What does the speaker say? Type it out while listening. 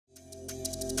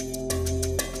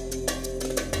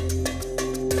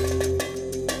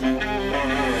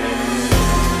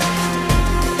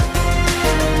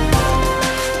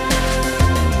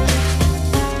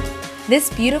This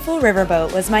beautiful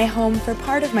riverboat was my home for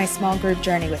part of my small group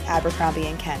journey with Abercrombie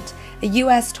 & Kent, a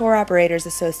U.S. Tour Operators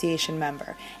Association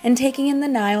member, and taking in the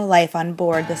Nile life on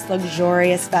board this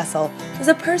luxurious vessel was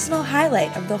a personal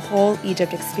highlight of the whole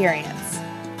Egypt experience.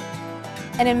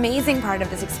 An amazing part of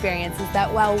this experience is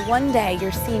that while one day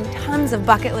you're seeing tons of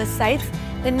bucket list sights,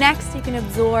 the next you can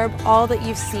absorb all that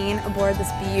you've seen aboard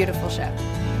this beautiful ship.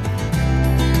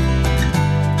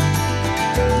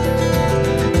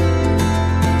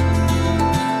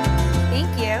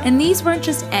 Thank you. And these weren't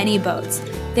just any boats.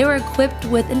 They were equipped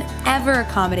with an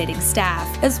ever-accommodating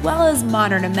staff, as well as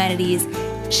modern amenities,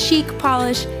 chic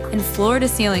polish, and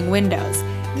floor-to-ceiling windows.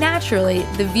 Naturally,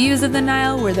 the views of the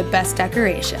Nile were the best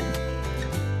decoration.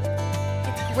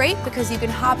 It's great because you can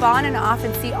hop on and off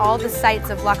and see all the sights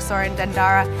of Luxor and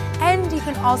Dendera, and you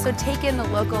can also take in the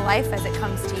local life as it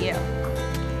comes to you.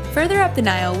 Further up the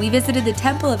Nile, we visited the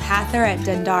Temple of Hathor at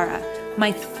Dendera,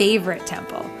 my favorite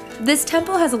temple. This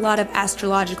temple has a lot of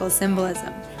astrological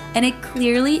symbolism, and it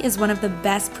clearly is one of the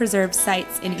best preserved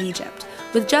sites in Egypt,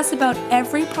 with just about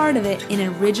every part of it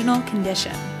in original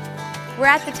condition. We're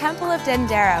at the Temple of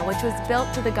Dendera, which was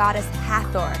built to the goddess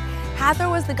Hathor. Hathor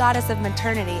was the goddess of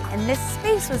maternity, and this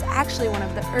space was actually one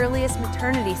of the earliest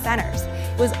maternity centers.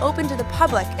 It was open to the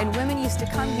public, and women used to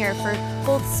come here for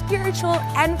both spiritual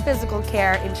and physical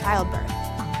care in childbirth.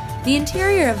 The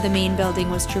interior of the main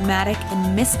building was dramatic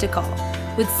and mystical,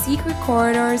 with secret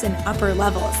corridors and upper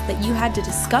levels that you had to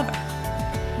discover.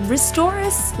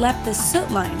 Restorists left the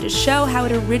soot line to show how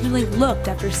it originally looked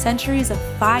after centuries of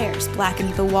fires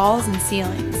blackened the walls and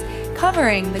ceilings,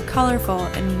 covering the colorful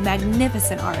and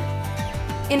magnificent art.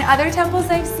 In other temples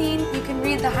I've seen, you can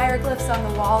read the hieroglyphs on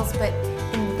the walls, but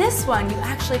in this one, you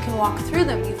actually can walk through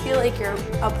them. You feel like you're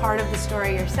a part of the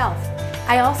story yourself.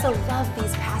 I also love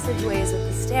these passageways with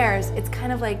the stairs. It's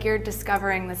kind of like you're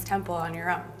discovering this temple on your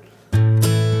own.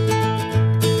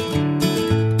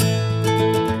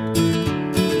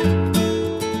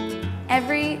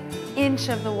 Every inch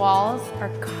of the walls are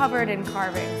covered in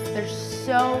carvings. They're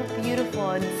so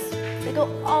beautiful and they go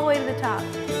all the way to the top.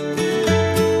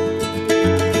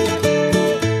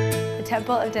 The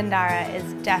Temple of Dendera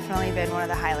has definitely been one of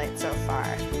the highlights so far.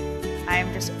 I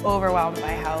am just overwhelmed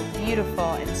by how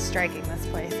beautiful and striking this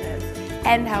place is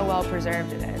and how well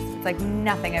preserved it is. It's like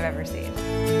nothing I've ever seen.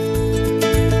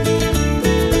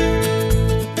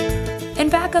 And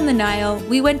back on the Nile,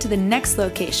 we went to the next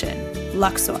location,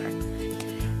 Luxor.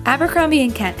 Abercrombie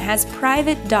 & Kent has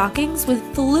private dockings with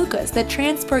feluccas that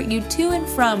transport you to and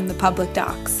from the public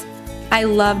docks. I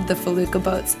loved the felucca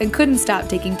boats and couldn't stop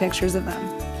taking pictures of them.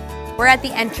 We're at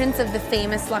the entrance of the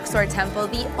famous Luxor Temple,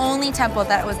 the only temple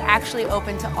that was actually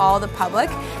open to all the public.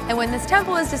 And when this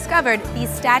temple was discovered, these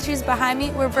statues behind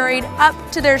me were buried up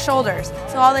to their shoulders,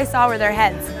 so all they saw were their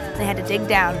heads. They had to dig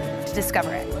down to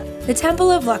discover it. The Temple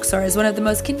of Luxor is one of the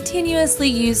most continuously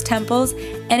used temples,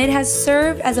 and it has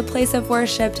served as a place of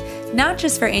worship not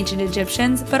just for ancient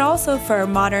Egyptians, but also for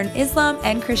modern Islam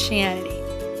and Christianity.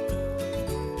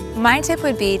 My tip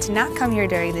would be to not come here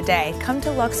during the day. Come to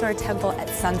Luxor Temple at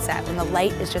sunset when the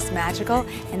light is just magical,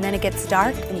 and then it gets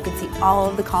dark and you can see all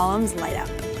of the columns light up.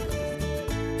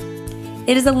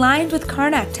 It is aligned with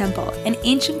Karnak Temple, and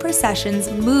ancient processions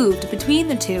moved between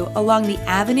the two along the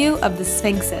Avenue of the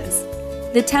Sphinxes.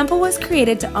 The temple was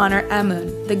created to honor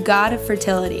Amun, the god of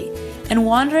fertility, and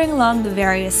wandering along the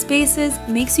various spaces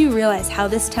makes you realize how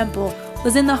this temple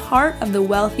was in the heart of the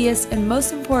wealthiest and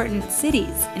most important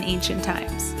cities in ancient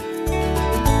times.